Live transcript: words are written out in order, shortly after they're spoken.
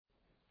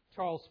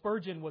Charles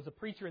Spurgeon was a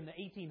preacher in the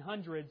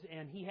 1800s,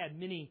 and he had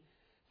many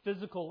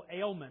physical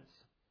ailments.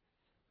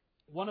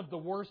 One of the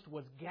worst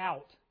was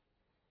gout.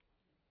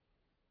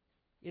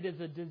 It is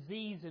a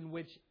disease in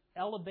which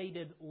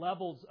elevated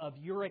levels of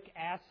uric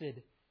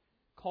acid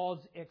cause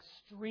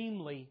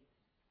extremely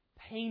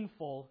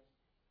painful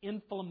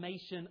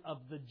inflammation of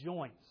the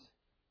joints,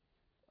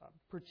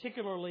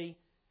 particularly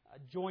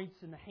joints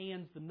in the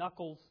hands, the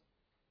knuckles,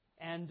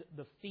 and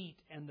the feet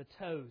and the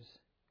toes.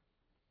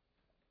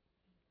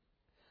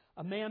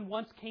 A man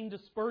once came to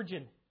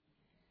Spurgeon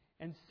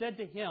and said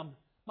to him,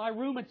 "My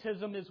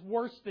rheumatism is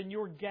worse than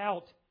your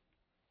gout."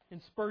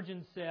 And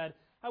Spurgeon said,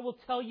 "I will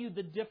tell you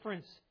the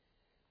difference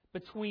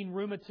between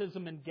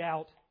rheumatism and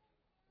gout.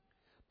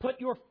 Put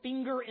your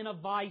finger in a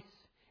vice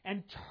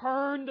and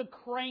turn the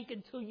crank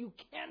until you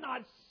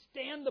cannot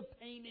stand the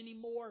pain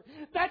anymore.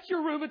 That's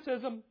your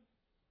rheumatism.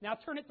 Now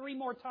turn it 3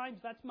 more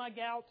times. That's my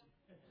gout."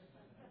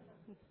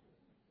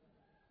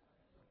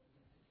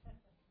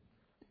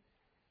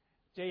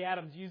 Jay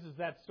Adams uses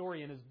that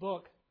story in his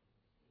book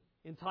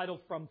entitled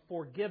From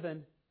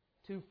Forgiven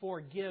to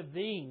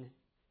Forgiving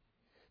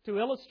to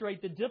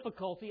illustrate the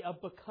difficulty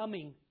of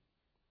becoming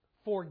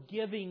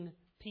forgiving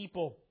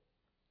people.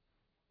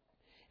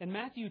 In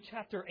Matthew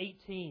chapter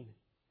 18,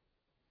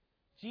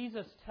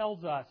 Jesus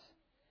tells us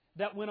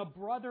that when a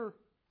brother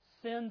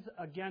sins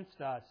against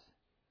us,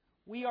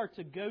 we are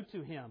to go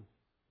to him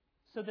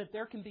so that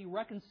there can be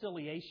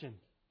reconciliation.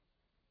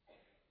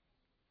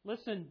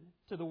 Listen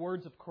to the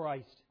words of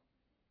Christ.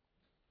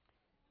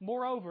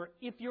 "Moreover,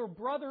 if your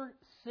brother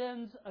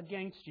sins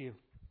against you,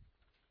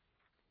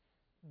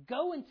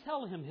 go and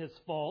tell him his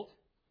fault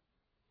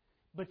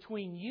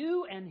between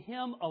you and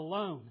him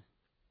alone.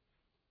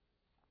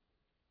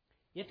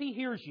 If he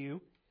hears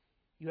you,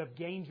 you have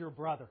gained your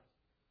brother."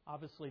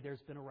 Obviously,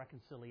 there's been a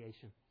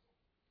reconciliation.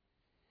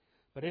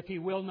 "But if he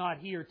will not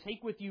hear,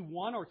 take with you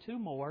 1 or 2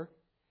 more,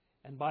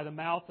 and by the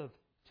mouth of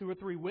 2 or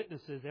 3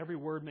 witnesses every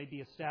word may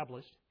be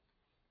established.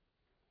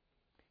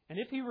 And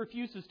if he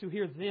refuses to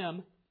hear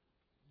them,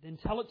 then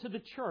tell it to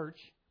the church.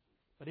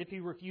 But if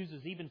he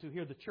refuses even to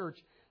hear the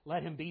church,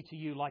 let him be to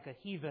you like a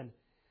heathen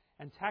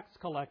and tax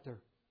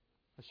collector.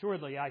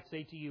 Assuredly, I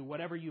say to you,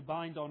 whatever you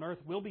bind on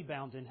earth will be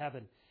bound in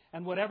heaven,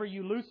 and whatever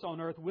you loose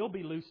on earth will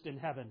be loosed in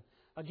heaven.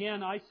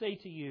 Again, I say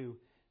to you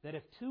that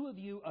if 2 of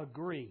you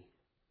agree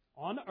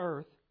on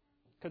earth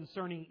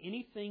concerning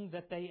anything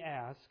that they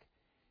ask,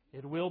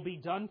 it will be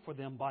done for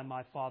them by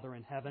my Father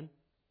in heaven.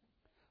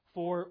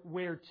 For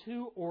where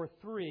 2 or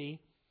 3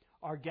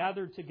 are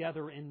gathered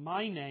together in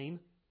my name,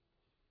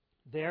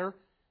 there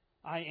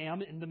I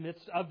am in the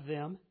midst of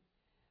them."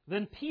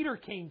 Then Peter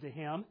came to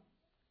him.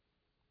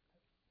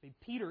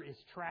 Peter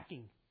is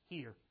tracking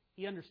here.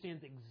 He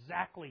understands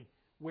exactly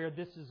where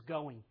this is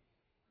going,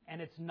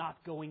 and it's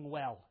not going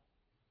well.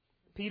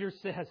 Peter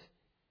says,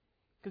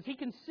 because he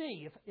can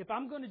see, if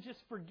I'm going to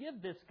just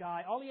forgive this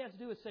guy, all he has to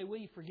do is say, "Will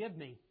you forgive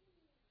me?"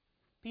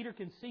 Peter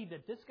can see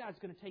that this guy's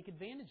going to take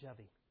advantage of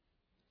him.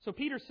 So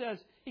Peter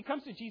says, he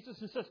comes to Jesus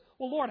and says,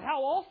 "Well, Lord,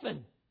 how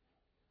often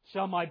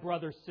shall my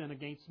brother sin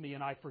against me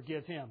and I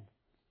forgive him?"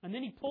 And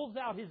then he pulls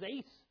out his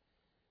ace.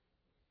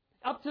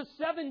 "Up to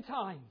 7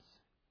 times.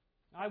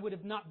 I would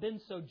have not been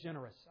so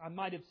generous. I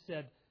might have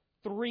said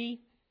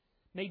 3,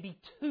 maybe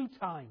 2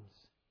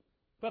 times.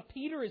 But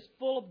Peter is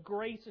full of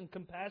grace and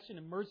compassion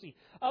and mercy.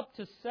 Up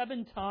to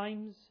 7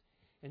 times.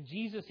 And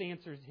Jesus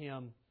answers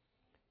him,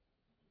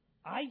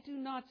 "I do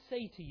not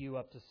say to you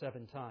up to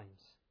 7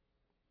 times,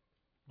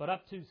 but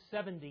up to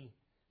 70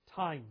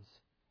 times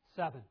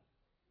 7.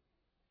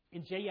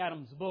 In Jay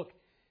Adams' book,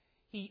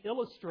 he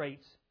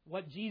illustrates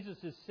what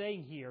Jesus is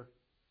saying here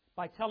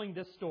by telling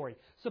this story.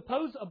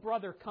 Suppose a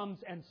brother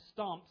comes and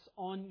stomps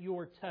on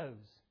your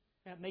toes.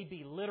 That may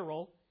be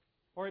literal,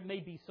 or it may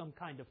be some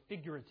kind of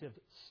figurative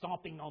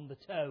stomping on the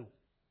toe.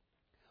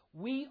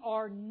 We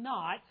are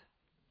not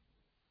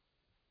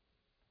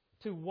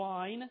to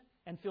whine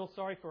and feel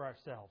sorry for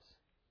ourselves.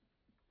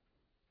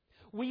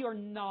 We are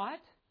not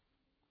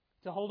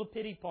to hold a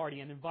pity party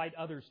and invite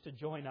others to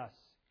join us.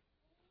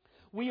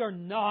 We are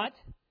not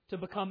to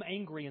become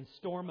angry and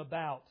storm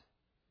about.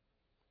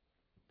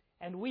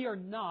 And we are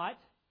not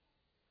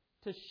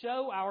to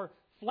show our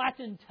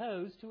flattened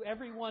toes to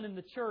everyone in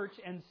the church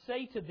and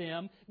say to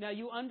them, "Now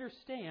you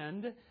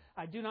understand,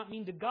 I do not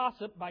mean to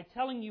gossip by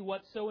telling you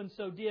what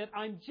so-and-so did.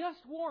 I'm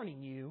just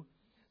warning you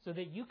so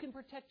that you can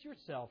protect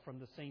yourself from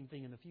the same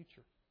thing in the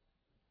future."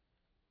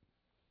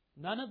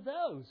 None of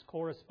those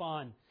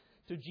correspond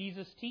to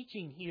Jesus'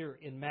 teaching here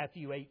in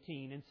Matthew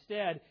 18.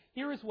 Instead,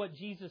 here is what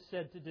Jesus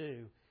said to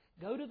do.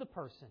 Go to the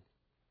person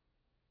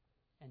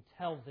and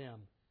tell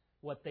them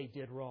what they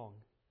did wrong.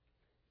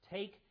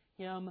 Take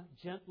him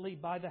gently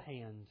by the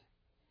hand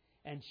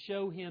and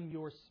show him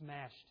your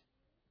smashed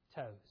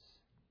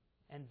toes.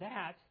 And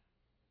that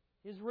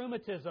is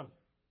rheumatism.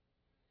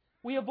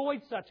 We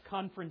avoid such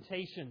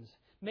confrontations,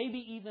 maybe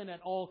even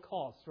at all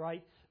costs,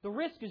 right? The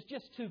risk is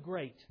just too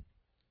great.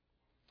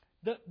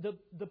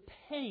 The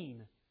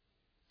pain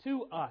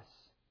to us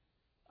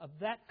of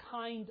that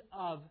kind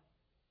of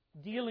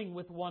dealing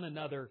with one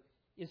another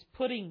is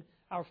putting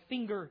our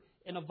finger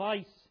in a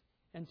vice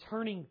and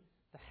turning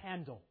the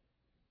handle.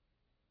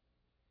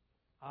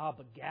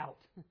 But gout.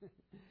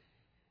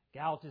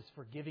 Gout is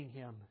forgiving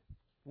him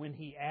when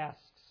he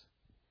asks.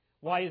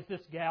 Why is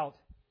this gout?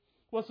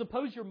 Well,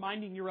 suppose you're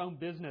minding your own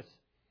business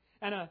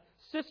and a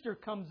sister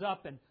comes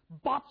up and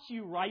bops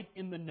you right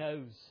in the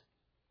nose.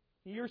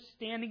 You're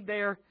standing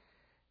there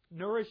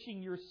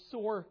nourishing your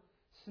sore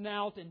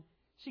snout, and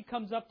she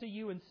comes up to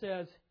you and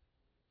says,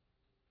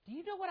 "Do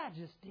you know what I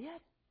just did?"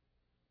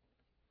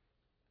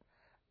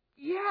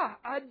 "Yeah,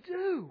 I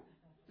do.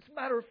 As a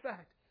matter of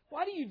fact."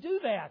 "Why do you do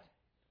that?"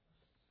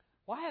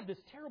 "Well, I have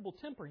this terrible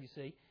temper, you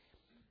see.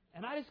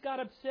 And I just got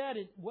upset.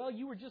 And, well,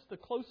 you were just the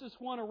closest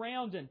one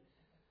around, and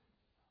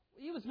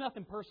it was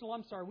nothing personal.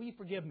 I'm sorry. Will you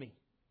forgive me?"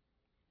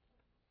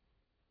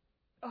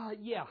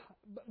 "Yeah,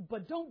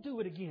 but don't do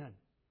it again."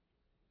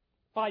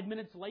 5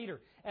 minutes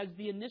later, as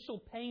the initial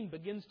pain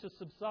begins to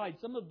subside,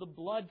 some of the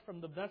blood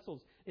from the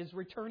vessels is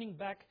returning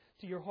back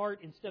to your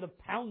heart instead of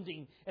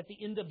pounding at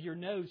the end of your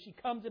nose. She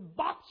comes and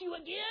bops you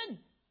again.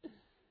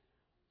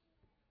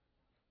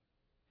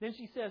 Then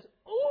she says,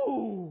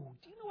 "Oh,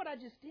 do you know what I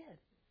just did?"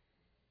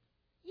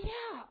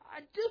 "Yeah,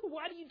 I do.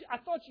 Why do you do? I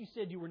thought you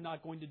said you were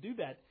not going to do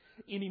that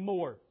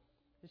anymore."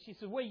 And she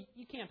said, "Well,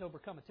 you can't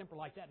overcome a temper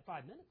like that in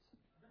 5 minutes.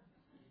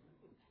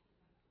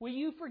 Will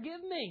you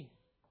forgive me?"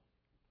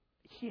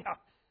 "Yeah,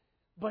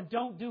 but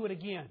don't do it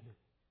again."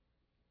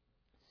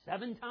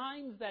 7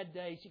 times that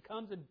day, she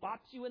comes and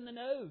bops you in the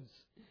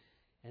nose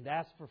and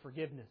asks for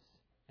forgiveness.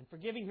 And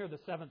forgiving her the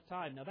 7th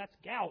time, now that's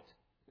gout.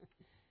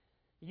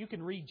 You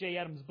can read Jay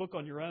Adams' book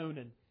on your own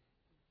and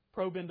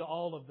probe into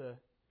all of the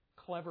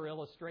clever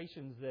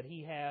illustrations that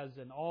he has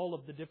and all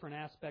of the different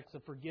aspects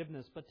of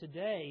forgiveness. But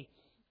today,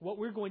 what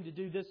we're going to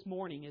do this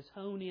morning is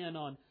hone in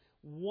on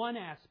one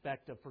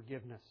aspect of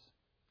forgiveness.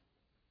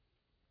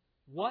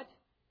 What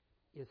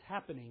is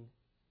happening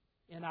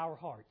in our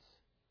hearts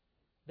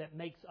that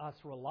makes us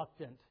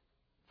reluctant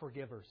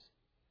forgivers?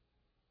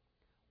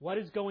 What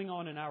is going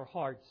on in our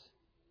hearts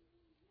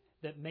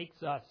that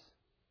makes us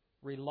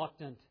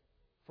reluctant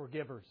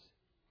forgivers?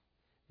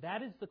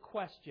 That is the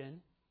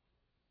question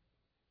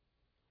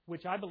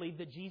which I believe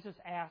that Jesus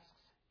asks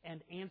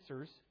and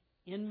answers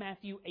in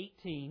Matthew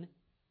 18,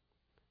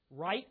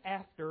 right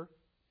after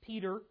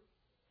Peter,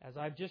 as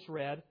I've just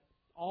read,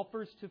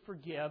 offers to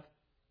forgive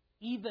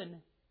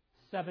even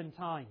 7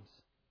 times.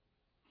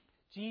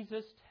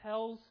 Jesus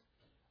tells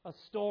a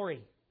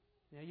story.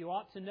 Now, you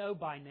ought to know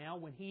by now,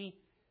 when he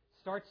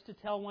starts to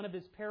tell one of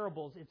his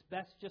parables, it's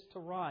best just to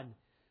run,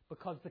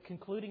 because the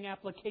concluding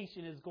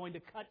application is going to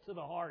cut to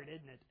the heart,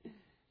 isn't it?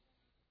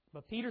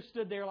 But Peter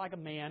stood there like a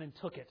man and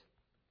took it.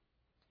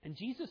 And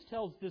Jesus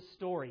tells this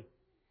story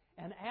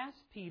and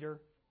asks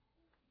Peter,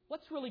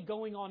 "What's really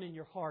going on in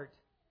your heart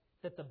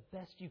that the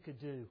best you could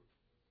do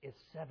is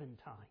 7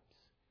 times?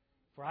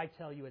 For I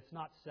tell you, it's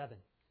not 7,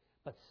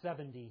 but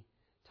 70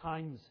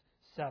 times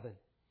 7.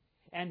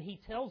 And he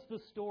tells the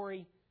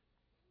story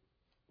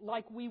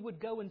like we would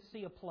go and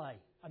see a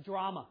play, a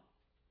drama.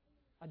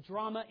 A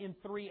drama in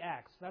 3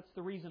 acts. That's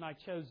the reason I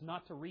chose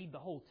not to read the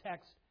whole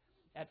text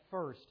at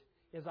first,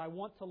 is I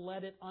want to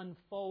let it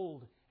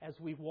unfold as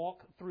we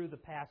walk through the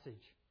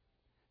passage.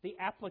 The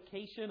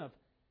application of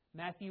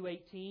Matthew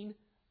 18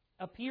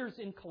 appears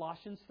in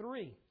Colossians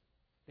 3.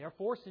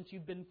 Therefore, since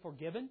you've been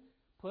forgiven,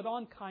 put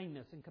on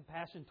kindness and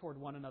compassion toward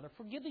one another,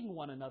 forgiving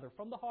one another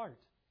from the heart.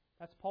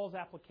 That's Paul's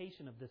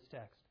application of this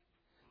text.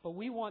 But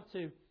we want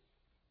to,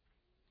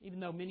 even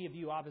though many of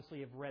you obviously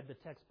have read the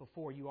text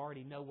before, you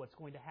already know what's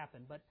going to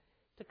happen, but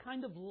to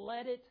kind of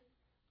let it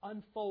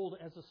unfold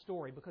as a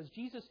story, because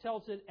Jesus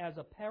tells it as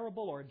a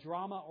parable or a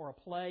drama or a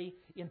play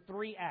in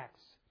 3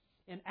 acts.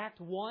 In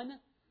Act 1,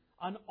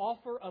 an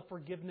offer of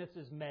forgiveness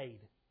is made.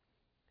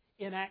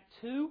 In Act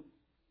 2,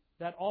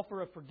 that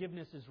offer of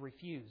forgiveness is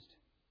refused.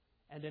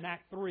 And in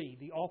Act 3,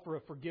 the offer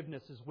of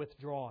forgiveness is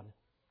withdrawn.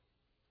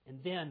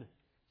 And then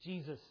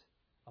Jesus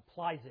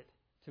applies it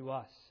to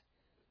us.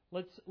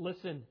 Let's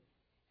listen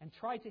and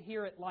try to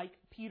hear it like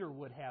Peter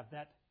would have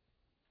that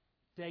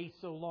day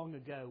so long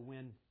ago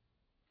when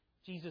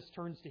Jesus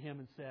turns to him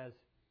and says,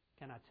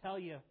 "Can I tell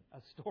you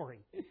a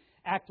story?"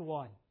 Act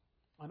 1,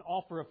 an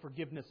offer of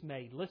forgiveness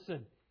made.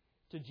 Listen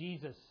to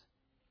Jesus.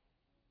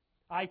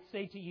 "I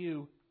say to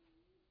you,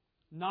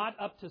 not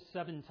up to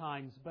 7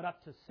 times, but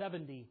up to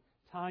 70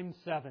 times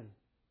 7.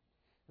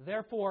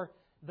 Therefore,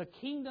 the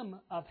kingdom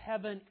of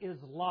heaven is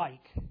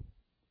like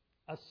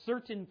a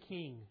certain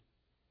king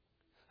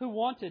who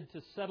wanted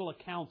to settle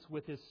accounts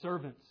with his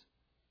servants.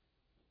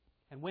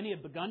 And when he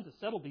had begun to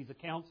settle these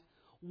accounts,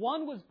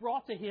 one was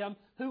brought to him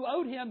who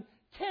owed him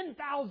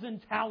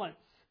 10,000 talents.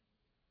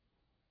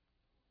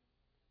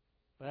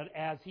 But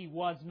as he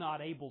was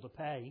not able to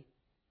pay,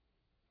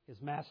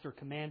 his master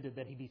commanded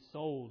that he be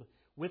sold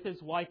with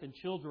his wife and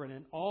children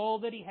and all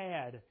that he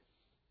had,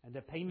 and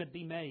that payment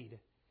be made.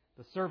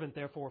 The servant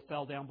therefore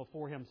fell down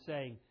before him,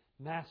 saying,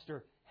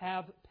 'Master,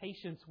 have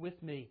patience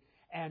with me,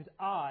 and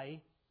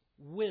I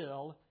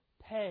will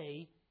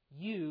pay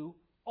you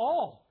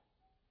all.'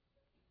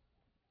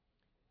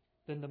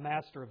 Then the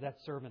master of that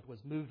servant was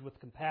moved with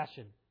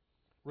compassion,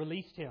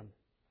 released him,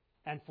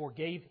 and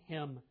forgave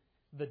him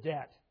the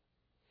debt.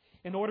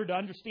 In order to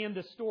understand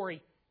this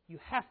story, you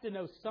have to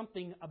know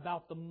something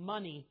about the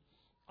money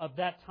of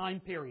that time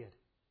period.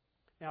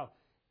 Now,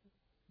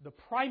 the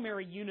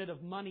primary unit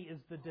of money is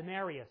the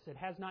denarius. It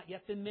has not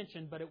yet been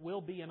mentioned, but it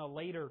will be in a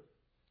later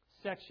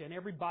section.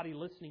 Everybody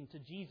listening to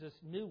Jesus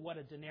knew what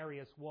a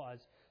denarius was.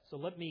 So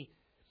let me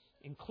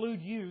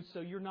include you so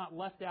you're not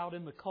left out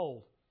in the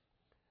cold.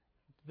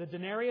 The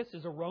denarius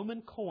is a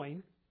Roman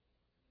coin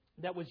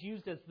that was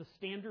used as the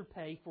standard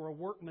pay for a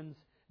workman's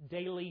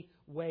daily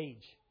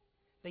wage.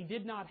 They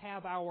did not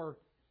have our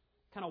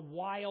kind of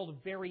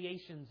wild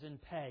variations in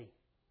pay.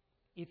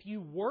 If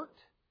you worked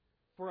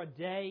for a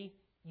day,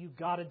 you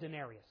got a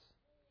denarius.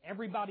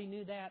 Everybody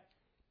knew that.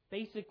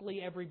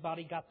 Basically,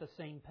 everybody got the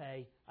same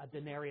pay, a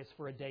denarius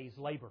for a day's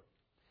labor.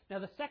 Now,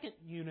 the second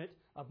unit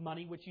of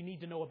money, which you need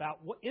to know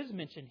about, what is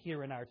mentioned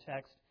here in our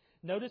text,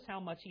 notice how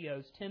much he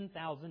owes,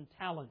 10,000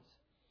 talents.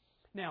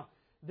 Now,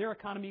 their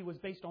economy was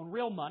based on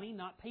real money,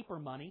 not paper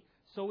money,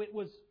 so it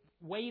was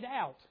weighed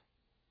out.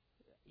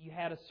 You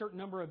had a certain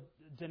number of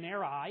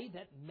denarii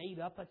that made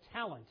up a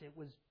talent. It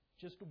was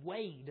just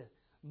weighed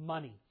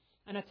money.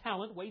 And a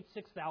talent weighed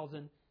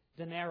 6,000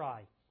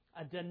 denarii.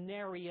 A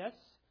denarius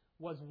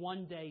was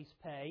 1 day's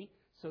pay,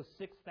 so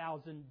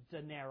 6,000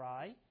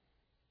 denarii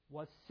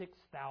was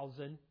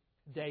 6,000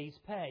 days'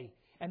 pay.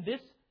 And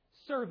this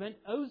servant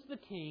owes the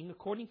king,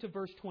 according to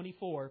verse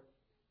 24,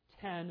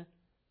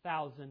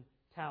 10,000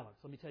 talents.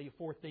 Let me tell you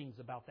 4 things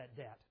about that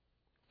debt.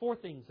 4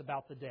 things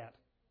about the debt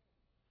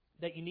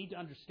that you need to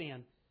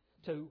understand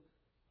to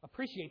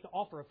appreciate the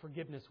offer of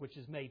forgiveness which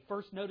is made.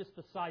 First, notice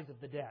the size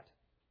of the debt.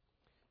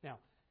 Now,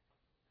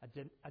 a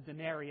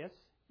denarius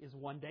is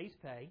 1 day's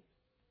pay.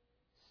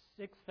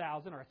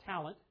 6,000, or a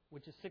talent,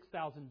 which is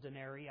 6,000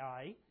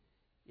 denarii,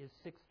 is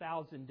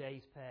 6,000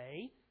 days'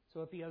 pay.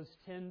 So if he owes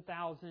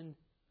 10,000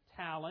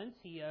 talents,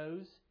 he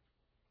owes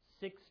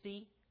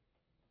 60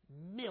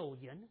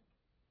 million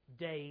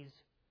days'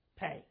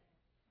 pay.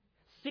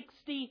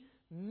 60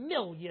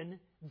 million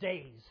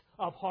days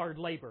of hard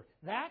labor.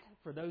 That,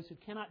 for those who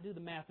cannot do the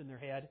math in their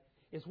head,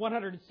 is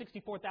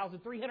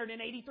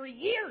 164,383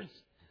 years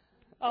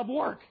of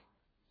work.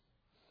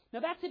 Now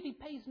that's if he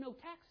pays no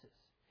taxes.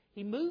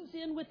 He moves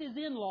in with his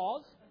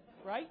in-laws,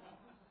 right?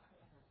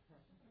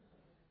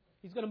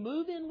 He's going to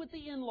move in with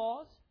the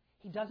in-laws.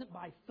 He doesn't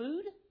buy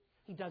food.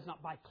 He does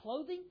not buy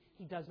clothing.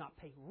 He does not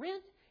pay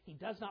rent. He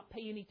does not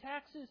pay any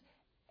taxes.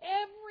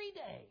 Every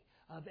day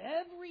of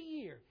every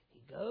year,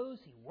 he goes,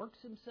 he works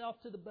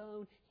himself to the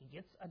bone, he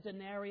gets a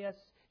denarius,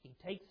 he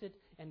takes it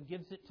and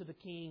gives it to the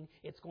king.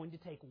 It's going to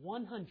take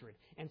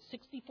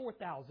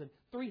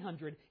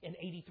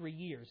 164,383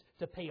 years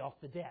to pay off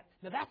the debt.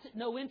 Now that's at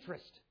no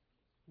interest.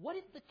 What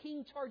if the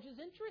king charges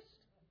interest?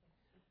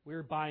 We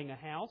were buying a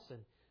house, and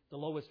the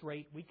lowest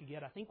rate we could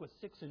get, I think, was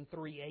 6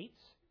 3/8,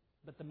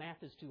 but the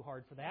math is too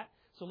hard for that.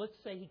 So let's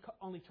say he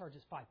only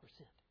charges 5%.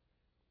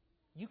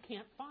 You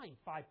can't find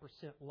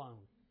 5% loan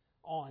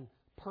on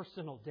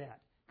personal debt.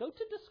 Go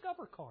to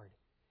Discover Card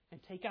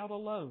and take out a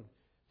loan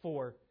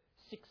for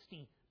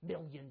 60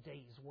 million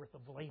days worth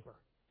of labor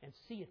and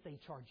see if they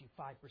charge you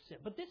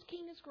 5%. But this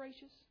king is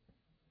gracious.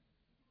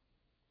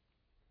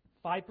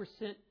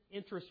 5%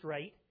 interest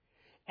rate.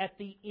 At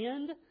the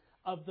end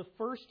of the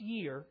first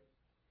year,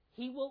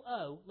 he will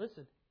owe,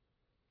 listen,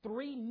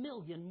 3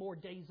 million more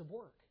days of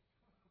work.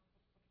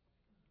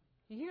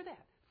 You hear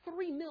that?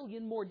 3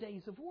 million more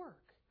days of work.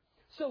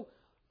 So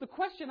the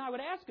question I would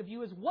ask of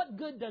you is, what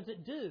good does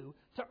it do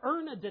to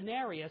earn a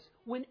denarius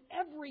when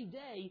every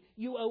day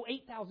you owe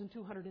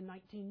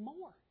 8,219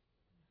 more?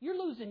 You're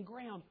losing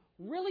ground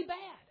really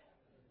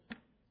bad.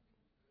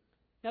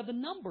 Now, the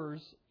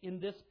numbers in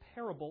this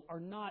parable are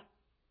not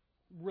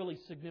really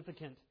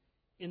significant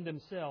in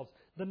themselves.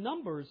 The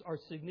numbers are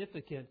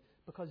significant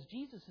because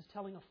Jesus is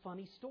telling a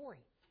funny story.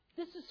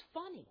 This is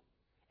funny.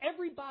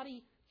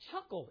 Everybody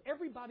chuckled.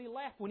 Everybody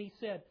laughed when he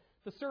said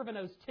the servant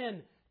owes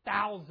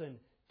 10,000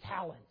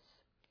 talents.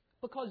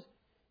 Because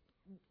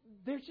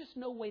there's just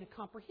no way to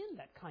comprehend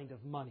that kind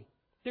of money.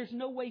 There's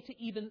no way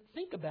to even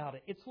think about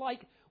it. It's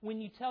like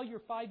when you tell your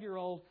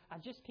 5-year-old, I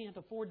just can't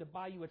afford to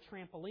buy you a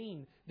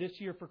trampoline this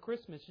year for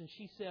Christmas. And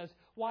she says,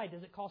 why?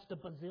 Does it cost $1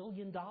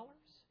 bazillion?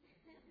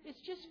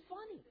 It's just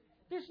funny.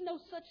 There's no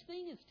such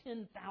thing as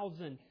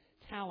 10,000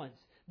 talents.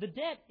 The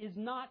debt is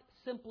not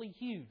simply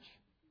huge.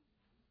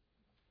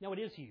 No, it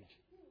is huge.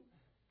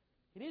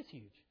 It is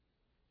huge.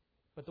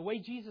 But the way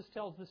Jesus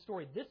tells this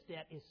story, this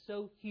debt is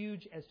so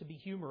huge as to be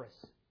humorous.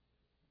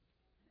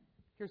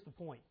 Here's the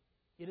point.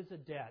 It is a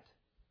debt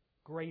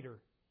greater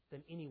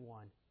than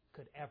anyone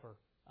could ever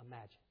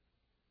imagine.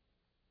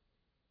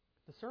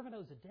 The servant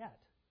owes a debt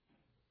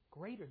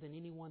greater than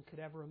anyone could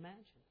ever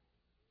imagine.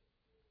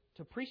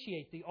 To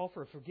appreciate the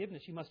offer of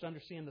forgiveness, you must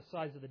understand the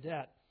size of the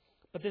debt.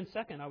 But then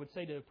second, I would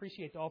say to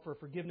appreciate the offer of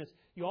forgiveness,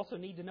 you also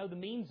need to know the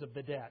means of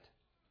the debt.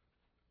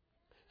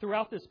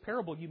 Throughout this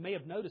parable, you may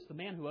have noticed the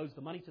man who owes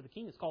the money to the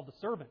king is called the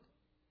servant.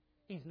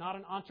 He's not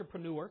an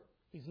entrepreneur.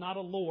 He's not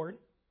a lord.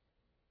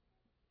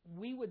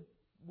 we would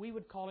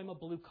call him a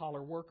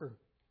blue-collar worker.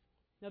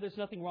 Now, there's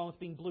nothing wrong with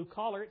being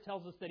blue-collar. It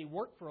tells us that he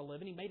worked for a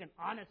living. He made an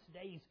honest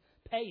day's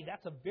pay.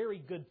 That's a very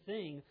good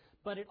thing.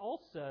 But it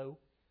also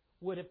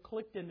would have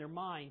clicked in their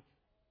mind,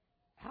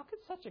 how could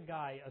such a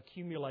guy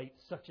accumulate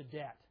such a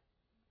debt?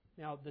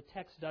 Now, the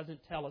text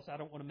doesn't tell us. I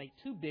don't want to make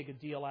too big a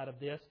deal out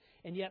of this.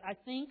 And yet, I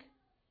think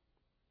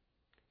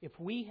if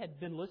we had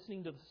been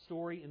listening to the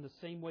story in the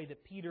same way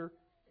that Peter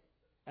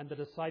and the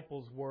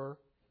disciples were,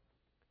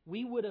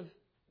 we would have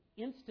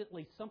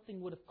instantly, something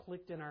would have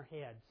clicked in our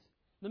heads.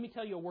 Let me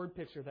tell you a word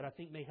picture that I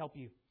think may help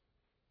you.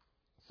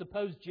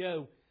 Suppose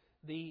Joe,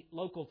 the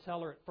local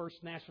teller at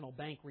First National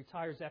Bank,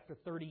 retires after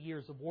 30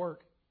 years of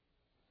work.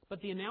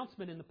 But the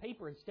announcement in the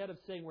paper, instead of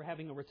saying we're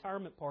having a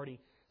retirement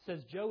party,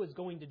 says Joe is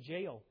going to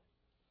jail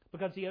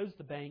because he owes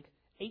the bank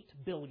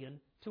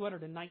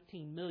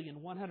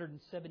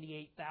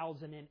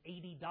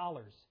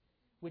 $8,219,178,080,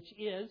 which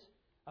is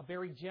a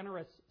very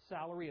generous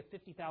salary of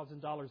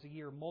 $50,000 a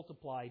year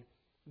multiplied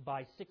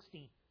by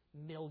 60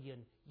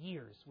 million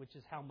years, which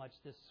is how much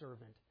this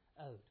servant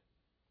owed.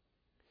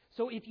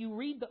 So if you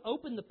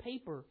open the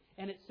paper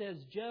and it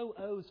says Joe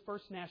owes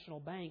First National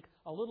Bank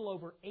a little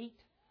over $8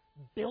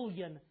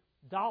 billion,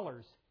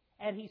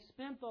 and he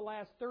spent the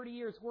last 30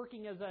 years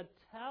working as a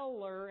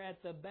teller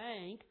at the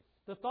bank,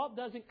 the thought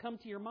doesn't come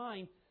to your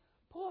mind,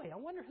 boy, I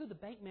wonder who the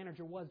bank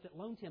manager was that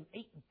loaned him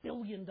 $8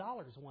 billion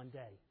one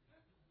day.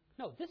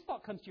 No, this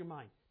thought comes to your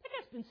mind. That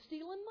guy's been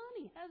stealing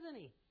money, hasn't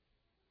he?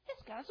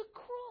 This guy's a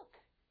crook.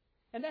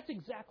 And that's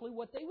exactly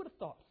what they would have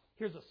thought.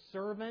 Here's a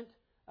servant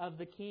of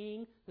the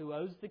king who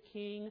owes the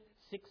king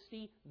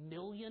 60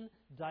 million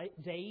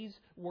days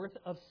worth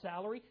of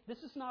salary. This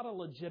is not a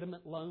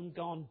legitimate loan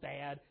gone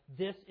bad.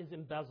 This is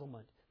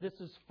embezzlement. This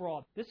is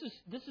fraud. This is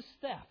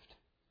theft.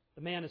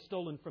 The man has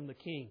stolen from the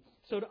king.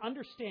 So to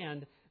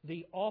understand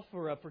the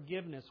offer of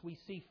forgiveness, we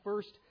see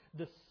first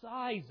the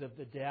size of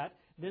the debt,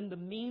 then the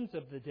means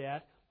of the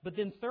debt, but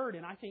then third,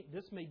 and I think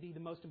this may be the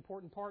most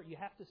important part, you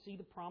have to see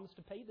the promise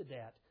to pay the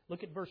debt.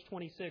 Look at verse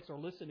 26, or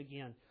listen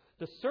again.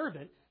 The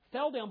servant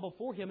fell down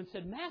before him and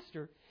said,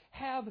 Master,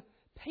 have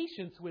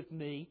patience with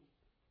me,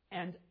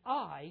 and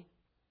I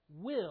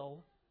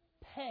will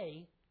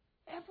pay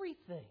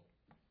everything.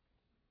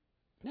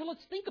 Now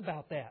let's think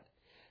about that.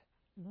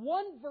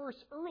 One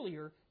verse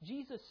earlier,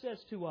 Jesus says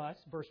to us,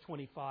 verse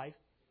 25,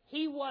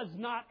 he was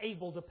not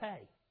able to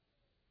pay.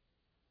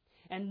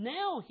 And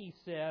now he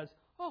says,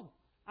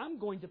 I'm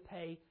going to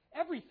pay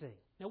everything.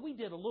 Now, we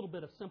did a little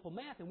bit of simple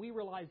math, and we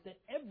realized that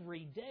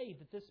every day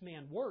that this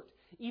man worked,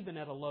 even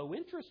at a low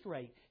interest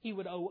rate, he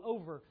would owe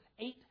over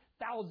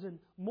 8,000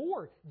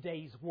 more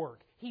days'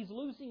 work. He's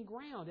losing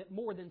ground at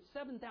more than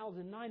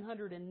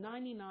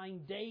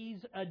 7,999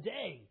 days a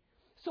day.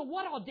 So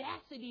what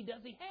audacity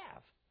does he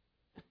have?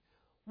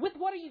 With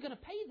what are you going to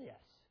pay this?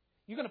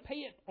 You're going to pay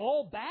it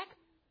all back?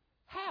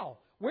 How?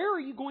 Where are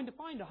you going to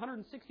find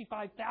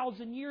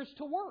 165,000 years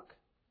to work?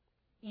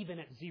 Even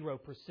at 0%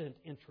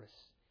 interest.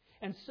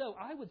 And so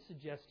I would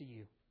suggest to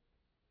you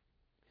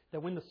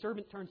that when the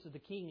servant turns to the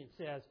king and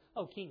says,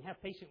 King,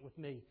 have patience with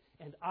me,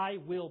 and I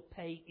will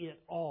pay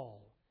it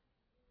all,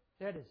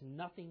 that is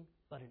nothing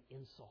but an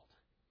insult.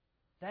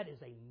 That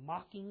is a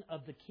mocking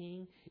of the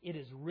king. It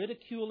is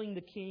ridiculing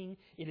the king.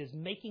 It is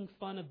making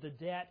fun of the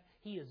debt.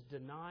 He is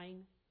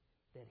denying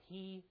that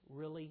he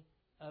really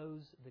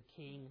owes the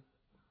king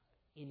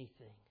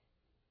anything.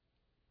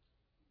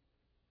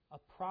 A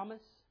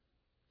promise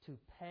to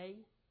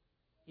pay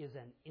is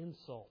an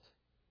insult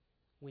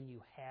when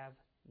you have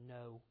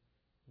no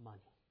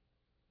money.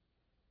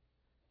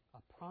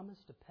 A promise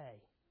to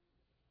pay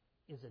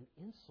is an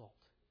insult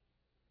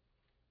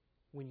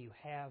when you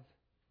have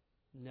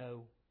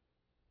no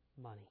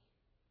money.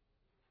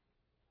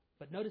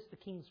 But notice the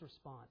king's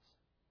response.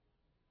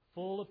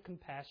 Full of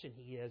compassion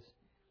he is.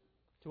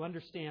 To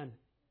understand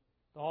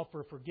the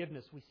offer of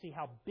forgiveness, we see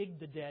how big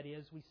the debt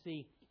is. We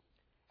see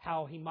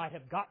how he might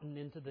have gotten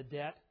into the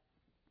debt.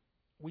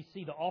 We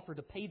see the offer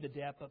to pay the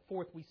debt, but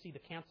fourth, we see the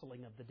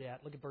canceling of the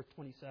debt. Look at verse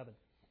 27.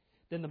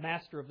 Then the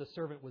master of the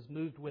servant was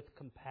moved with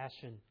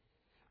compassion,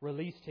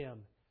 released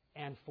him,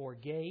 and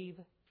forgave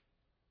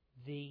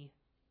the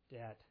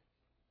debt.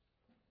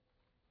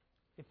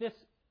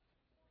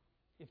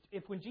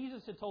 If when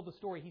Jesus had told the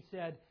story, he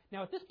said,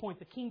 now at this point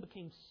the king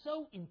became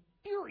so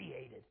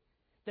infuriated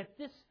that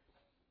this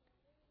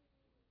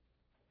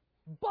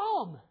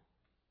bum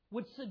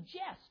would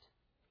suggest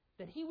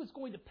that he was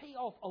going to pay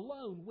off a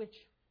loan which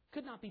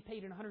could not be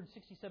paid in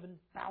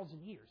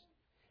 167,000 years.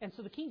 And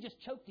so the king just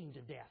choked him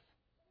to death.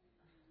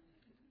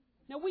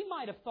 Now, we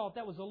might have thought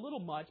that was a little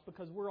much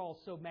because we're all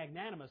so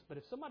magnanimous, but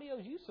if somebody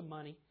owes you some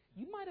money,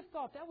 you might have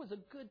thought that was a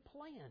good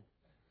plan.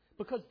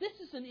 Because this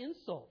is an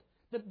insult.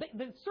 The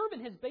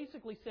servant has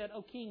basically said,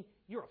 king,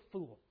 you're a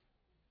fool.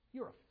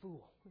 You're a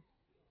fool.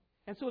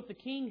 And so if the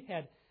king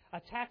had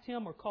attacked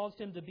him or caused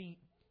him to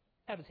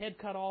have his head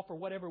cut off or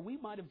whatever, we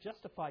might have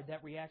justified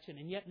that reaction.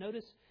 And yet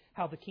notice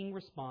how the king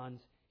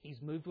responds. He's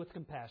moved with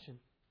compassion.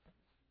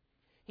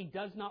 He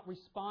does not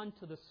respond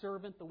to the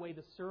servant the way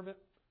the servant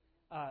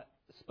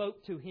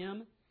spoke to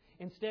him.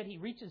 Instead, he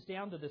reaches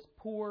down to this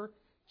poor,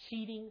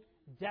 cheating,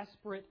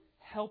 desperate,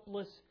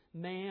 helpless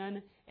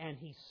man, and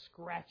he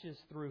scratches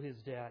through his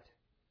debt.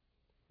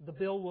 The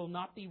bill will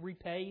not be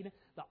repaid.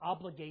 The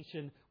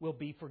obligation will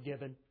be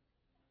forgiven.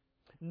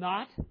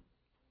 Note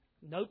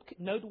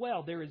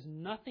well, there is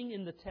nothing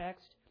in the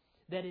text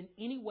that in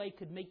any way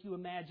could make you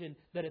imagine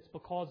that it's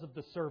because of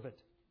the servant.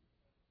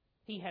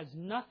 He has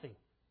nothing.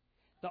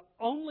 The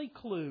only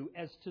clue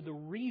as to the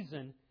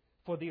reason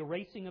for the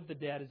erasing of the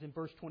debt is in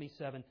verse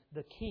 27.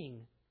 The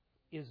king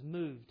is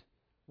moved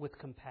with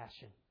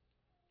compassion.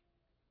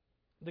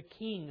 The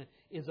king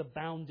is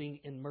abounding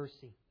in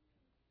mercy.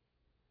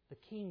 The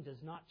king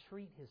does not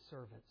treat his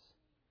servants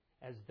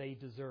as they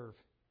deserve.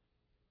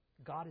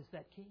 God is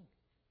that king.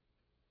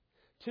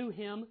 To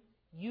him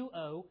you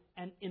owe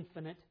an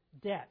infinite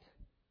debt.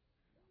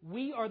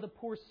 We are the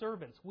poor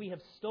servants. We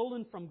have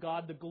stolen from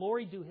God the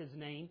glory due His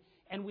name,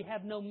 and we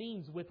have no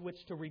means with which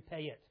to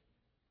repay it.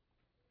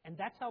 And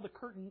that's how the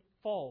curtain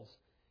falls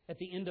at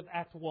the end of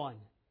Act 1.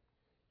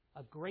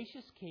 A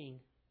gracious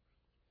king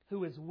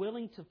who is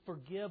willing to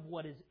forgive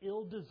what is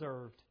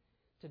ill-deserved,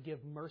 to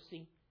give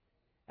mercy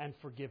and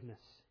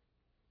forgiveness.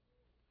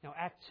 Now,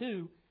 Act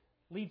 2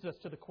 leads us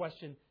to the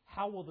question,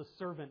 how will the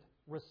servant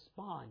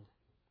respond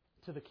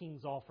to the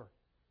king's offer?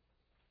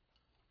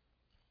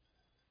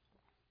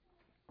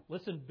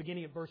 Listen,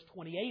 beginning at verse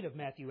 28 of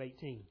Matthew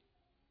 18.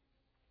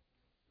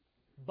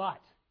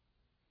 But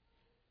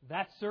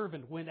that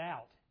servant went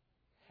out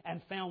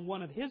and found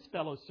one of his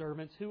fellow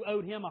servants who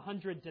owed him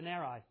 100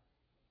 denarii.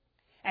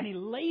 And he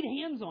laid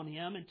hands on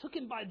him and took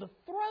him by the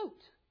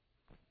throat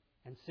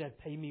and said,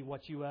 "Pay me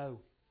what you owe."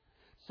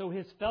 So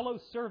his fellow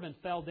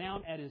servant fell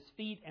down at his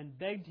feet and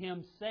begged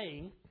him,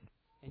 saying,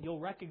 and you'll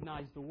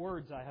recognize the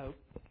words, I hope,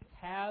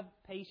 "Have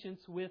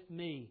patience with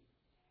me,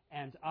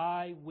 and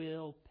I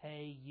will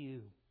pay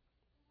you."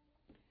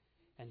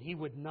 And he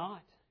would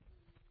not,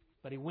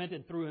 but he went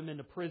and threw him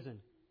into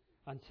prison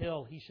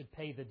until he should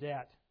pay the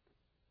debt.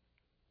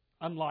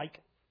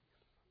 Unlike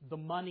the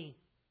money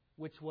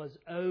which was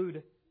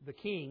owed the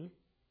king,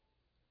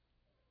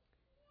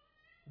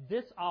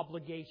 this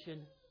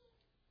obligation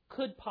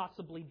could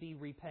possibly be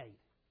repaid.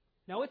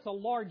 Now, it's a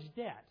large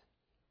debt.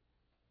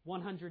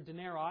 100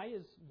 denarii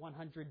is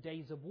 100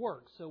 days of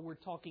work, so we're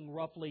talking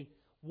roughly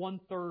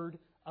 1/3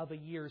 of a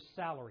year's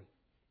salary.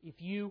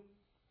 If you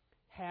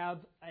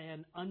have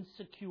an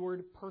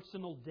unsecured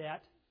personal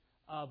debt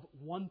of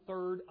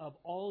 1/3 of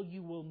all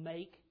you will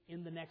make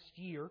in the next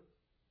year,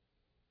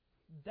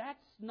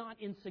 that's not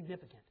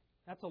insignificant.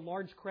 That's a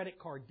large credit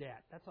card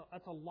debt.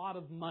 That's a lot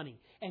of money.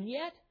 And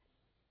yet,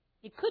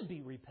 it could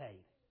be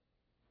repaid.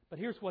 But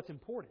here's what's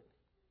important.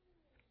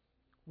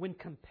 When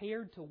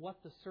compared to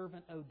what the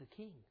servant owed the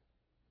king,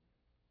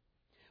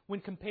 when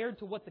compared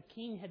to what the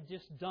king had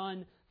just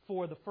done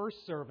for the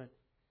first servant,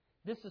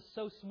 this is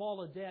so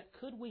small a debt,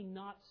 could we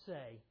not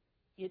say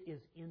it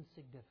is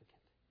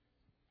insignificant?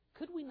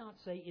 Could we not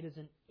say it is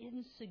an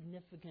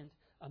insignificant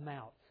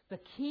amount? The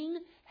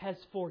king has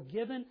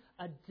forgiven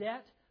a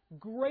debt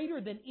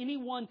greater than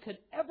anyone could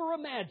ever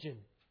imagine.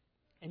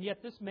 And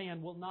yet this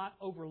man will not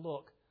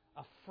overlook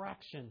a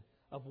fraction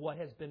of what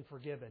has been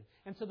forgiven.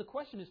 And so the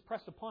question is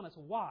pressed upon us,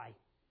 why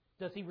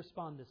does he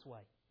respond this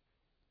way?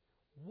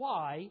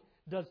 Why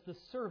does the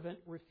servant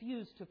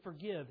refuse to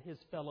forgive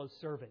his fellow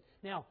servant?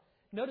 Now,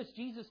 notice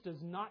Jesus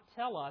does not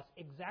tell us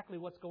exactly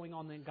what's going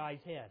on in the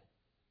guy's head.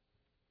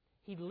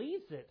 He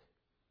leaves it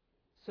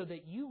so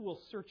that you will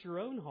search your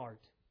own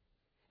heart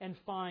and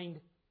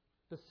find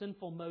the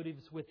sinful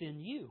motives within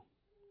you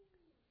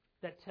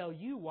that tell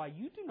you why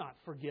you do not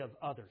forgive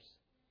others.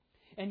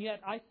 And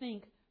yet, I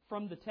think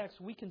from the text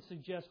we can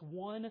suggest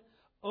one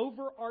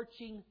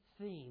overarching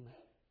theme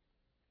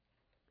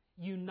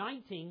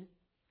uniting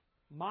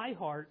my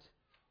heart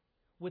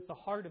with the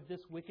heart of this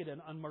wicked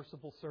and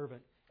unmerciful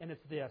servant. And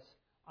it's this: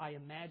 I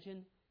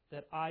imagine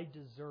that I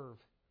deserve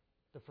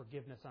the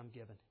forgiveness I'm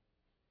given.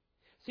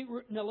 See,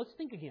 now let's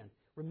think again.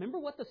 Remember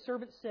what the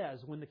servant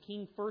says when the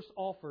king first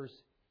offers,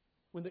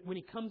 when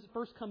he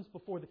first comes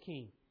before the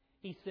king.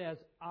 He says,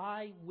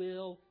 "I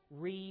will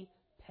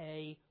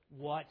repay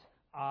what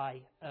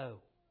I owe."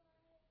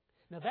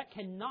 Now that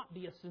cannot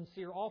be a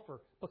sincere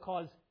offer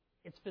because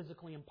it's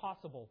physically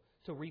impossible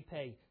to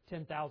repay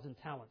 10,000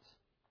 talents.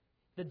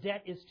 The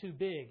debt is too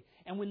big.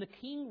 And when the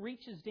king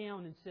reaches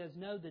down and says,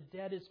 "No, the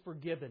debt is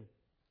forgiven,"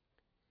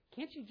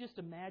 can't you just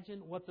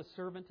imagine what the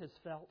servant has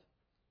felt?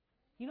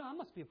 I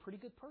must be a pretty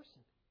good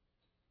person.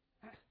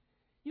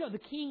 The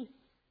king,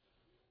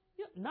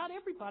 not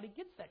everybody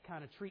gets that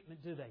kind of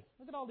treatment, do they?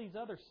 Look at all these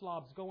other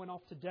slobs going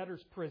off to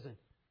debtor's prison.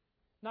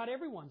 Not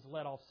everyone's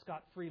let off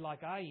scot-free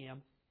like I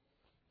am.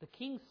 The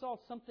king saw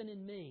something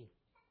in me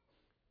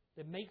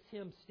that makes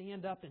him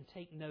stand up and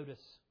take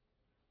notice.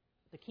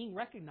 The king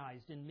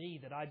recognized in me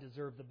that I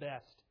deserve the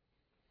best.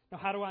 Now,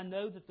 how do I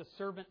know that the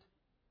servant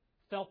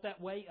felt that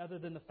way other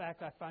than the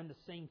fact I find the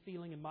same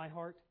feeling in my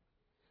heart?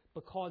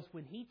 Because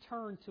when he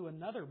turned to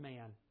another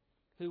man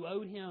who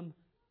owed him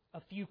a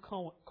few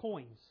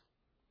coins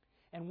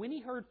And when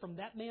he heard from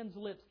that man's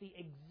lips the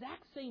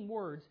exact same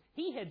words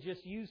he had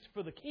just used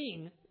for the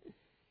king,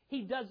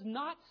 he does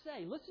not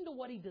say, listen to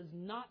what he does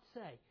not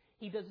say.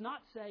 He does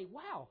not say,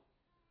 wow,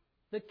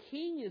 the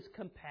king is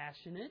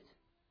compassionate.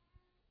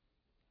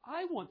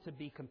 I want to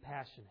be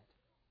compassionate.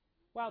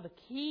 Wow, the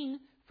king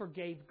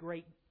forgave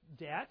great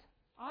debt.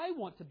 I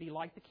want to be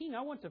like the king.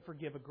 I want to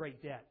forgive a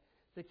great debt.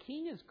 The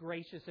king is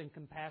gracious and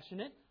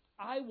compassionate.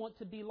 I want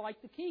to be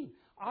like the king.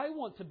 I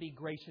want to be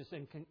gracious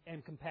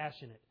and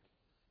compassionate.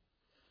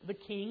 The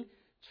king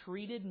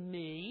treated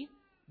me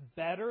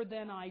better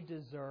than I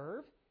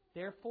deserve.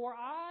 Therefore,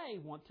 I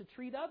want to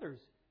treat others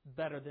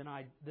better than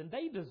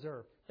they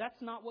deserve.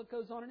 That's not what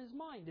goes on in his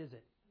mind, is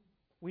it?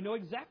 We know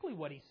exactly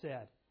what he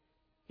said.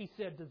 He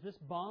said, does this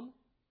bum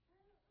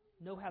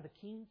know how the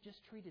king just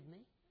treated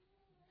me?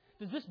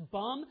 Does this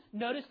bum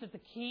notice that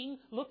the king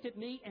looked at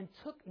me and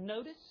took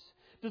notice?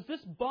 Does this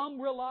bum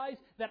realize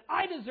that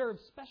I deserve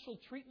special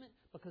treatment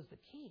because the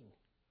king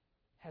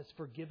has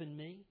forgiven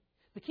me?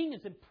 The king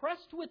is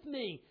impressed with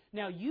me.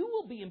 Now you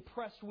will be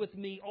impressed with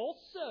me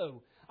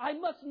also. I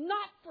must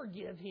not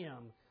forgive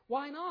him.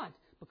 Why not?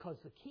 Because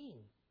the king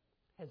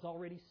has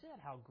already said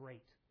how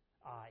great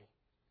I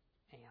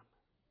am.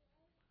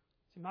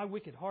 See, my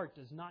wicked heart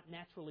does not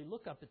naturally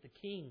look up at the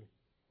king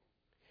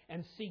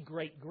and see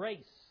great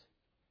grace.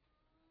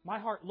 My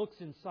heart looks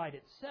inside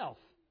itself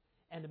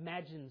and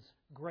imagines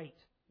great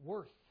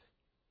worth.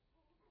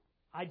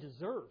 I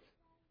deserve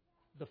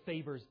the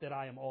favors that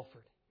I am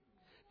offered.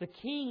 The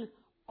king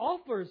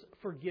offers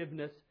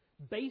forgiveness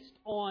based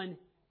on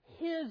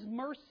his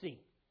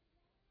mercy.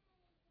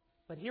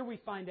 But here we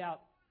find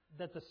out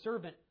that the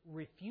servant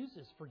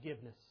refuses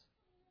forgiveness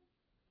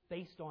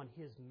based on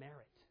his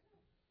merit.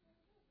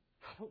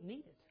 I don't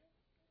need it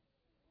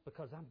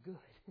because I'm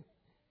good.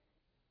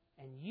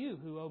 And you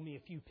who owe me a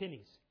few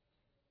pennies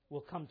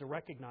will come to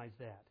recognize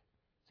that.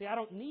 See, I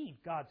don't need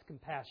God's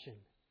compassion.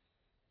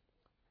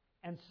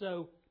 And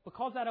so,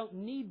 because I don't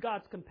need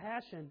God's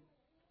compassion,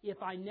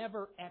 if I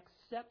never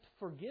accept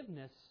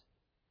forgiveness,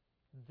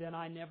 then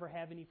I never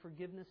have any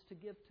forgiveness to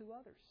give to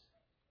others.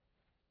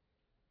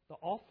 The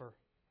offer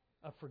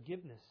of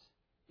forgiveness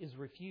is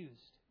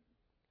refused.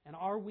 And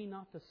are we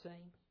not the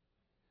same?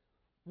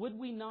 Would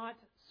we not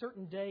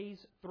certain days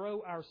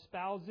throw our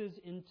spouses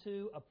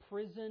into a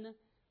prison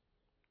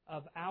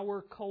of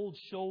our cold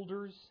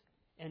shoulders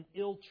and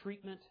ill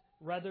treatment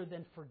rather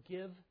than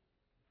forgive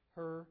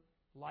her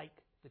like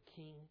the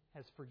King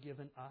has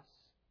forgiven us?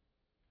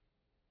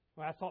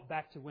 Well, I thought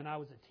back to when I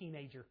was a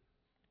teenager.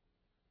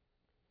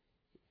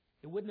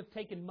 It wouldn't have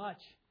taken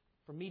much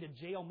for me to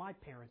jail my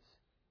parents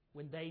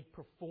when they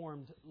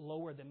performed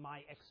lower than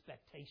my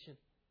expectation.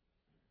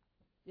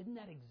 Isn't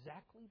that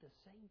exactly the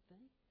same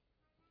thing?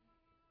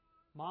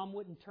 Mom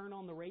wouldn't turn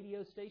on the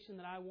radio station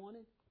that I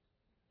wanted.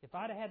 If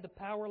I'd have had the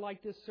power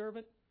like this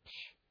servant,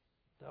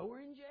 throw her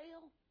in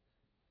jail.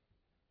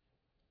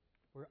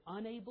 We're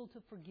unable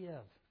to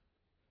forgive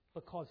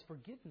because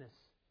forgiveness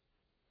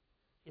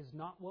is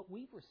not what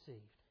we've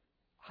received.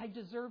 I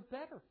deserve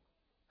better.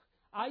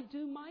 I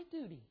do my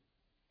duty.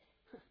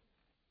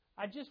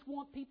 I just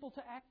want people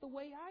to act the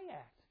way I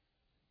act.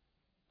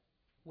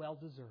 Well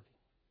deserving.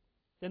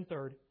 Then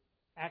third,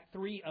 Act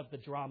 3 of the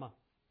drama.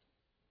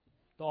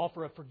 The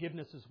offer of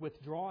forgiveness is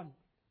withdrawn.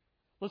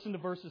 Listen to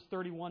verses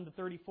 31 to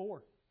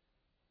 34.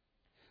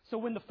 So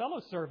when the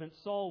fellow servants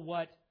saw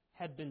what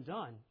had been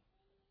done,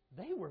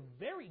 they were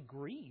very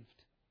grieved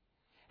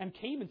and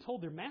came and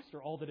told their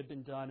master all that had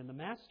been done. And the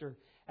master,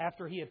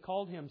 after he had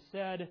called him,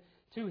 said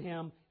to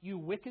him, "You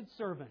wicked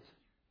servant,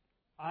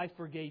 I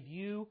forgave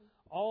you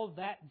all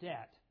that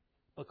debt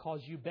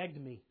because you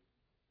begged me.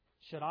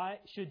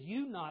 Should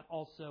you not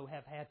also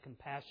have had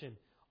compassion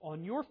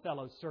on your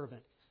fellow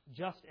servant,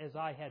 just as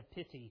I had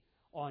pity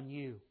on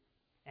you?"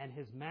 And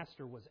his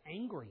master was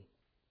angry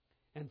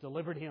and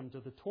delivered him to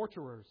the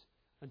torturers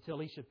until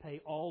he should pay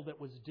all that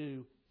was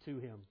due to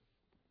him.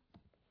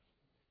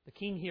 The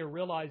king here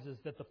realizes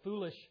that the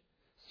foolish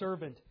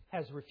servant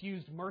has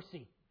refused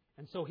mercy,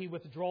 and so he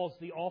withdraws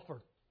the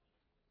offer.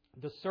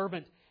 The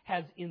servant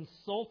has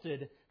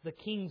insulted the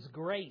king's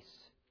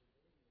grace,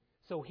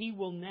 so he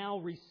will now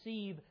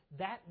receive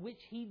that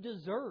which he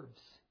deserves.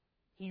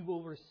 He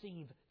will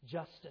receive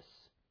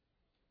justice.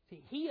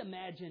 See, he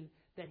imagined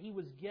that he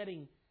was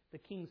getting the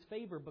king's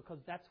favor because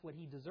that's what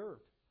he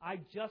deserved. I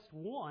just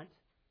want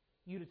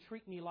you to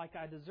treat me like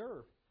I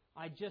deserve.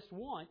 I just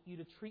want you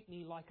to treat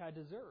me like I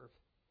deserve.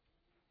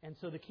 And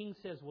so the king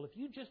says, well, if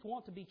you just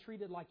want to be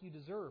treated like you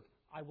deserve,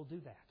 I will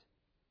do that.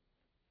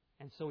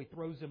 And so he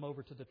throws him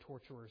over to the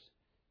torturers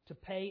to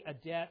pay a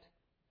debt,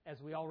 as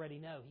we already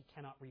know, he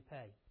cannot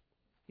repay.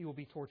 He will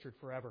be tortured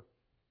forever.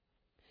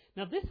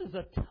 Now, this is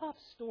a tough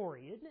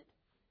story, isn't it?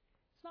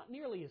 It's not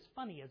nearly as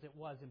funny as it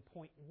was in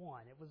point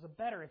 1. It was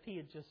better if he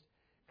had just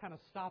kind of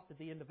stopped at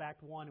the end of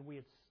Act 1 and we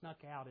had snuck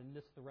out and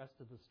missed the rest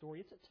of the story.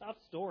 It's a tough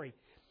story.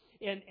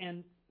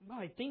 And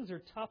things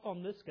are tough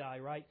on this guy,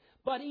 right?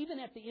 But even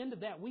at the end of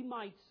that, we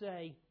might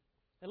say,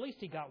 at least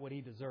he got what he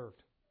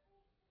deserved.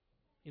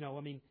 You know,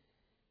 I mean,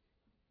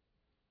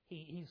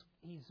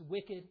 he's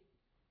wicked.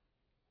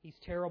 He's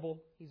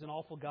terrible. He's an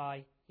awful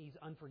guy. He's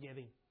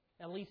unforgiving.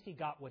 At least he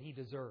got what he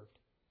deserved.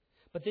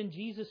 But then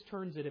Jesus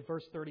turns it at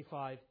verse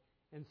 35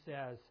 and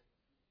says,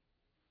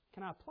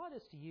 can I apply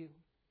this to you?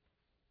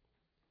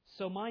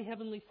 So my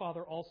heavenly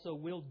Father also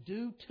will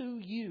do to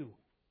you.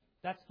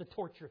 That's the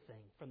torture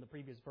thing from the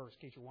previous verse,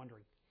 in case you're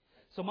wondering.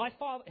 So my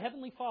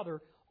heavenly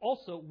Father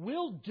also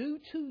will do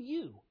to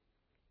you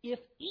if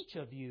each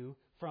of you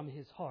from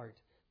his heart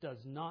does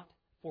not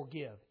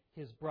forgive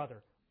his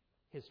brother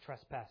his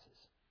trespasses.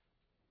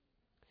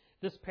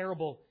 This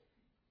parable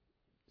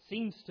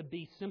seems to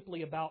be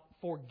simply about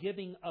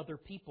forgiving other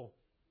people.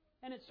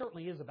 And it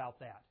certainly is about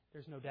that.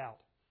 There's no doubt.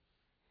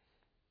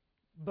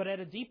 But at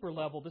a deeper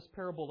level, this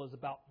parable is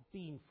about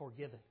being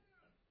forgiven.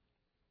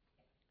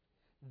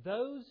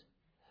 Those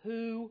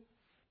who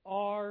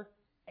are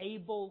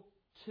able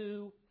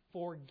to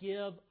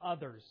forgive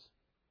others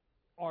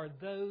are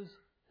those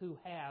who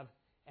have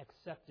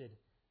accepted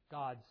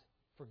God's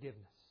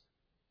forgiveness.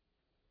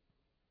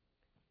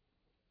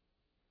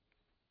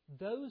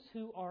 Those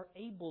who are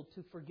able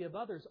to forgive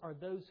others are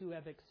those who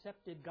have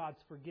accepted God's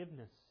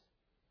forgiveness.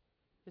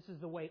 This is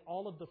the way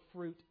all of the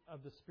fruit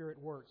of the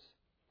Spirit works.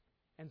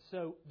 And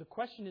so the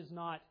question is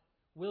not,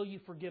 will you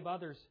forgive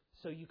others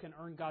so you can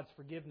earn God's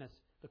forgiveness?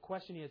 The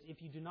question is,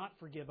 if you do not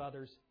forgive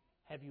others,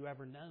 have you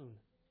ever known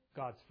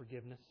God's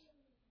forgiveness?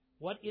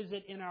 What is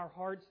it in our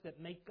hearts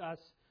that make us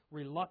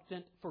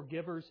reluctant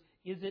forgivers?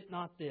 Is it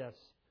not this?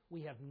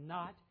 We have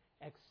not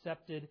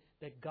accepted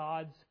that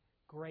God's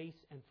grace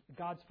and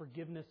God's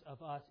forgiveness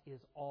of us is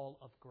all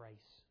of grace.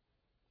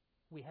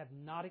 We have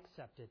not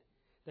accepted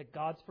that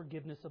God's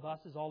forgiveness of us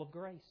is all of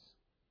grace.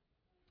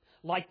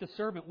 Like the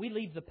servant, we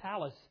leave the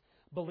palace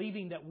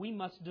believing that we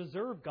must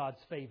deserve God's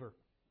favor.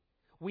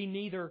 We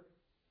neither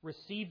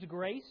received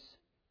grace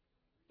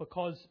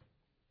because,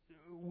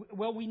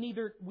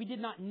 we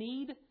did not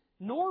need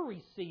nor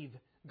receive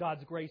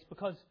God's grace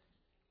because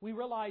we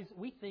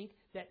think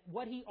that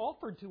what He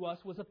offered to us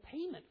was a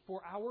payment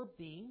for our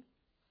being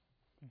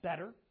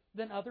better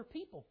than other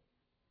people.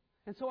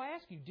 And so I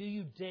ask you, do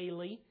you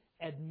daily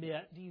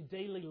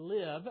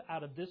live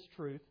out of this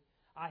truth?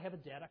 I have a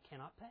debt I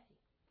cannot pay.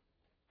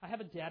 I have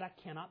a debt I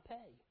cannot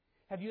pay.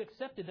 Have you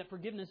accepted that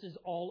forgiveness is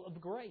all of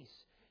grace?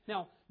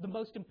 Now, the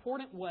most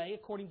important way,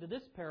 according to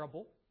this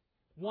parable,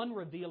 one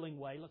revealing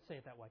way,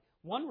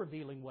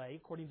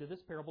 according to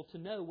this parable, to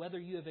know whether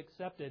you have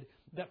accepted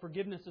that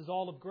forgiveness is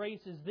all of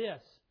grace is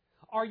this.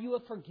 Are you a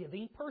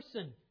forgiving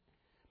person?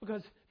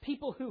 Because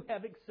people who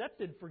have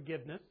accepted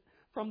forgiveness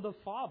from the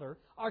Father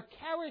are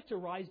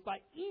characterized by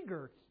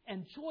eager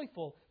and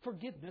joyful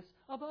forgiveness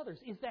of others.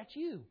 Is that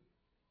you?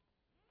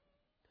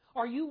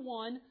 Are you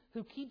one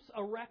who keeps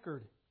a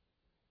record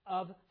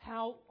of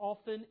how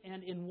often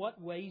and in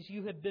what ways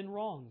you have been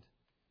wronged?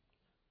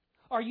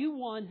 Are you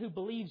one who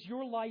believes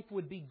your life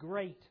would be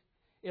great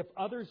if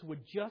others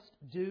would just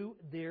do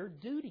their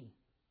duty?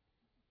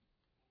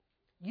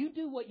 You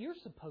do what you're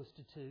supposed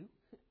to do.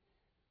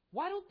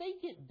 Why don't they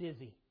get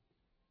busy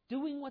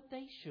doing what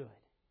they should?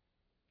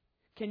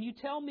 Can you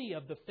tell me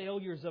of the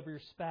failures of your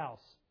spouse?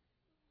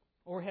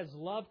 Or has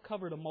love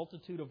covered a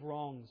multitude of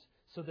wrongs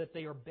so that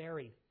they are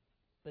buried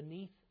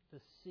beneath the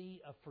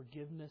sea of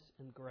forgiveness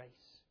and grace?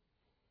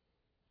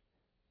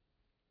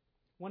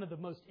 One of the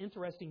most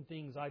interesting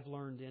things I've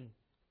learned in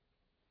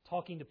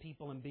talking to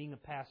people and being a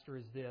pastor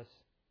is this.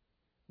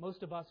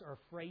 Most of us are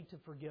afraid to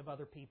forgive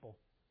other people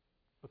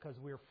because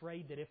we're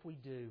afraid that if we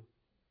do,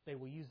 they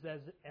will use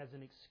that as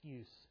an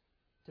excuse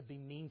to be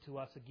mean to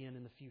us again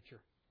in the future.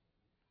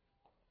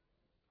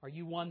 Are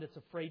you one that's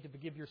afraid to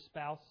forgive your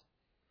spouse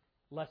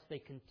lest they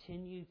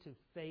continue to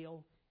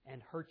fail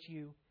and hurt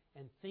you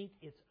and think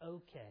it's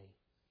okay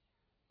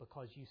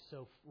because you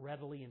so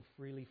readily and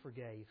freely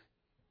forgave?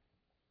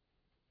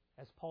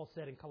 As Paul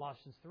said in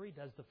Colossians 3,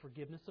 does the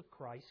forgiveness of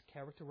Christ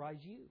characterize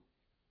you?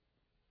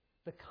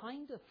 The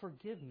kind of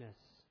forgiveness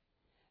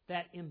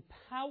that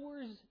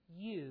empowers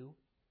you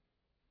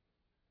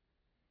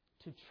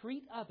to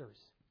treat others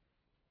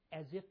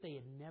as if they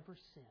had never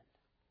sinned.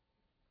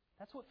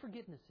 That's what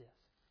forgiveness is.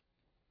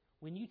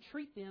 When you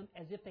treat them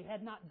as if they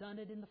had not done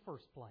it in the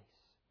first place.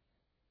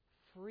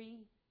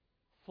 Free,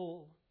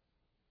 full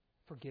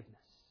forgiveness.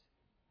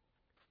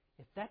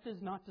 If that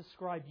does not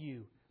describe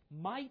you,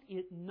 might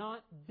it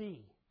not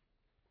be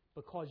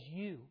because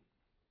you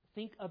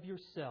think of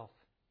yourself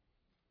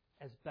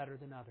as better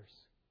than others?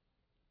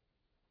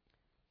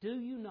 Do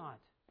you not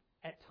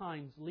at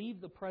times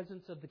leave the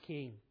presence of the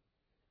King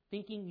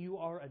thinking you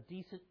are a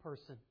decent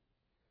person,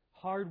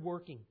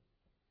 hardworking,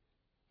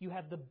 you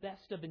have the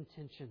best of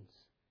intentions,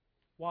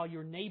 while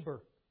your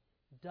neighbor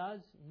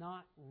does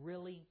not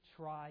really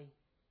try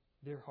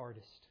their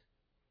hardest?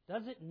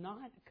 Does it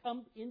not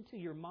come into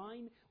your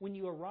mind when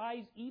you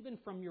arise even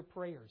from your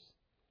prayers?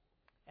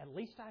 At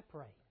least I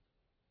pray.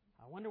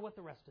 I wonder what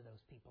the rest of those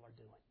people are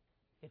doing.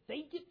 If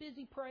they get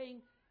busy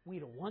praying,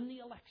 we'd have won the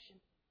election.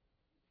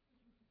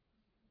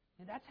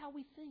 And that's how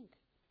we think,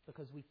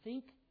 because we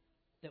think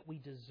that we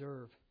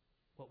deserve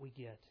what we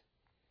get.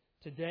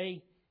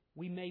 Today,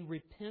 we may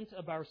repent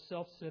of our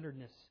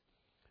self-centeredness,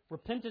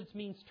 Repentance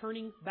means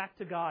turning back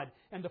to God.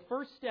 And the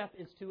first step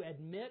is to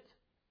admit,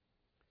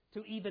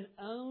 to even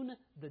own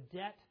the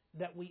debt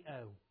that we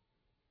owe.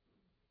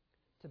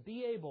 To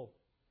be able,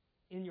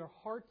 in your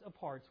heart of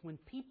hearts, when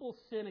people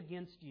sin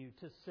against you,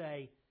 to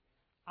say,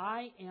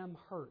 I am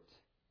hurt,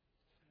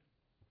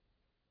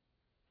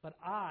 but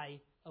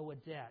I owe a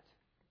debt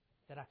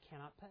that I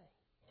cannot pay.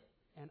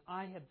 And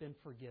I have been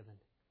forgiven.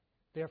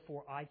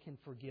 Therefore, I can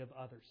forgive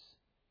others.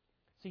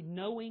 See,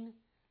 knowing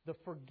the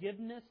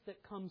forgiveness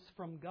that comes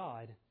from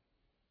God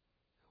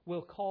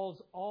will cause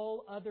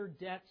all other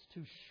debts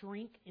to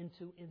shrink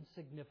into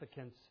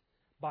insignificance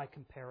by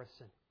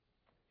comparison.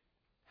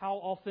 How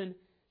often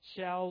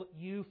shall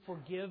you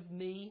forgive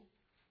me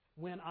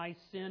when I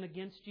sin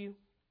against you?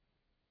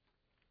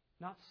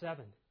 Not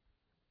 7,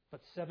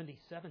 but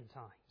 77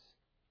 times,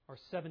 or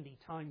 70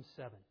 times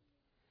 7.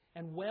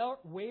 And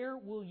where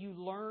will you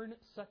learn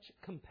such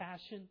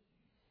compassion?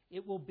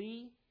 It will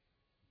be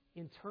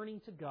in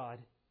turning to God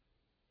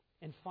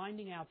and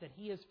finding out that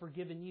He has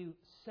forgiven you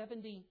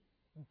 70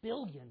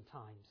 billion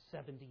times,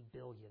 70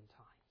 billion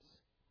times.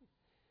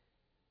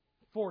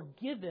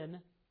 Forgiven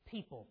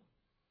people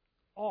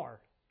are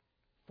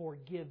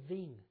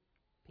forgiving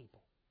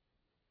people.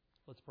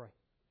 Let's pray.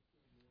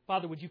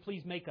 Father, would you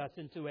please make us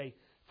into a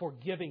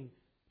forgiving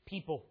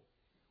people?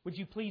 Would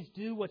you please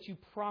do what you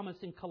promise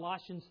in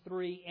Colossians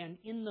 3, and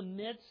in the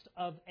midst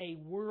of a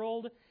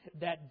world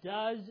that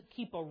does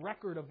keep a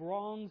record of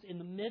wrongs, in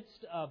the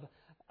midst of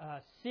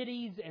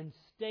cities and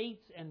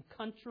states and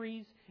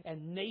countries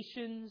and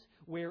nations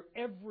where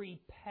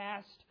every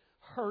past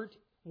hurt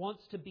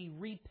wants to be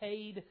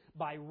repaid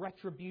by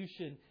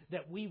retribution,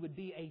 that we would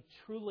be a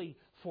truly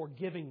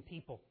forgiving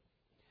people.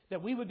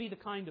 That we would be the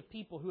kind of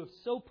people who have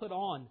so put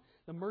on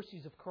the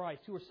mercies of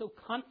Christ, who are so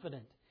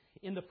confident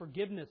in the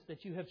forgiveness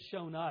that you have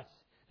shown us,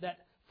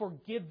 that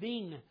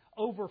forgiving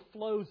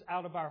overflows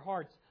out of our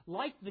hearts.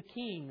 Like the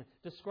king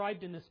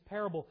described in this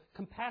parable,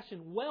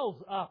 compassion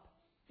wells up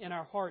in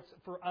our hearts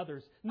for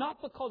others,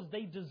 not because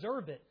they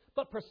deserve it,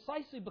 but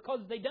precisely because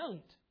they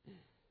don't.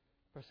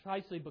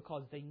 Precisely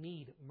because they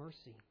need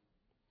mercy,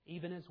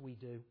 even as we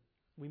do.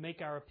 We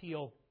make our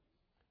appeal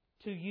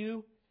to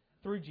you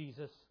through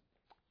Jesus.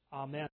 Amen.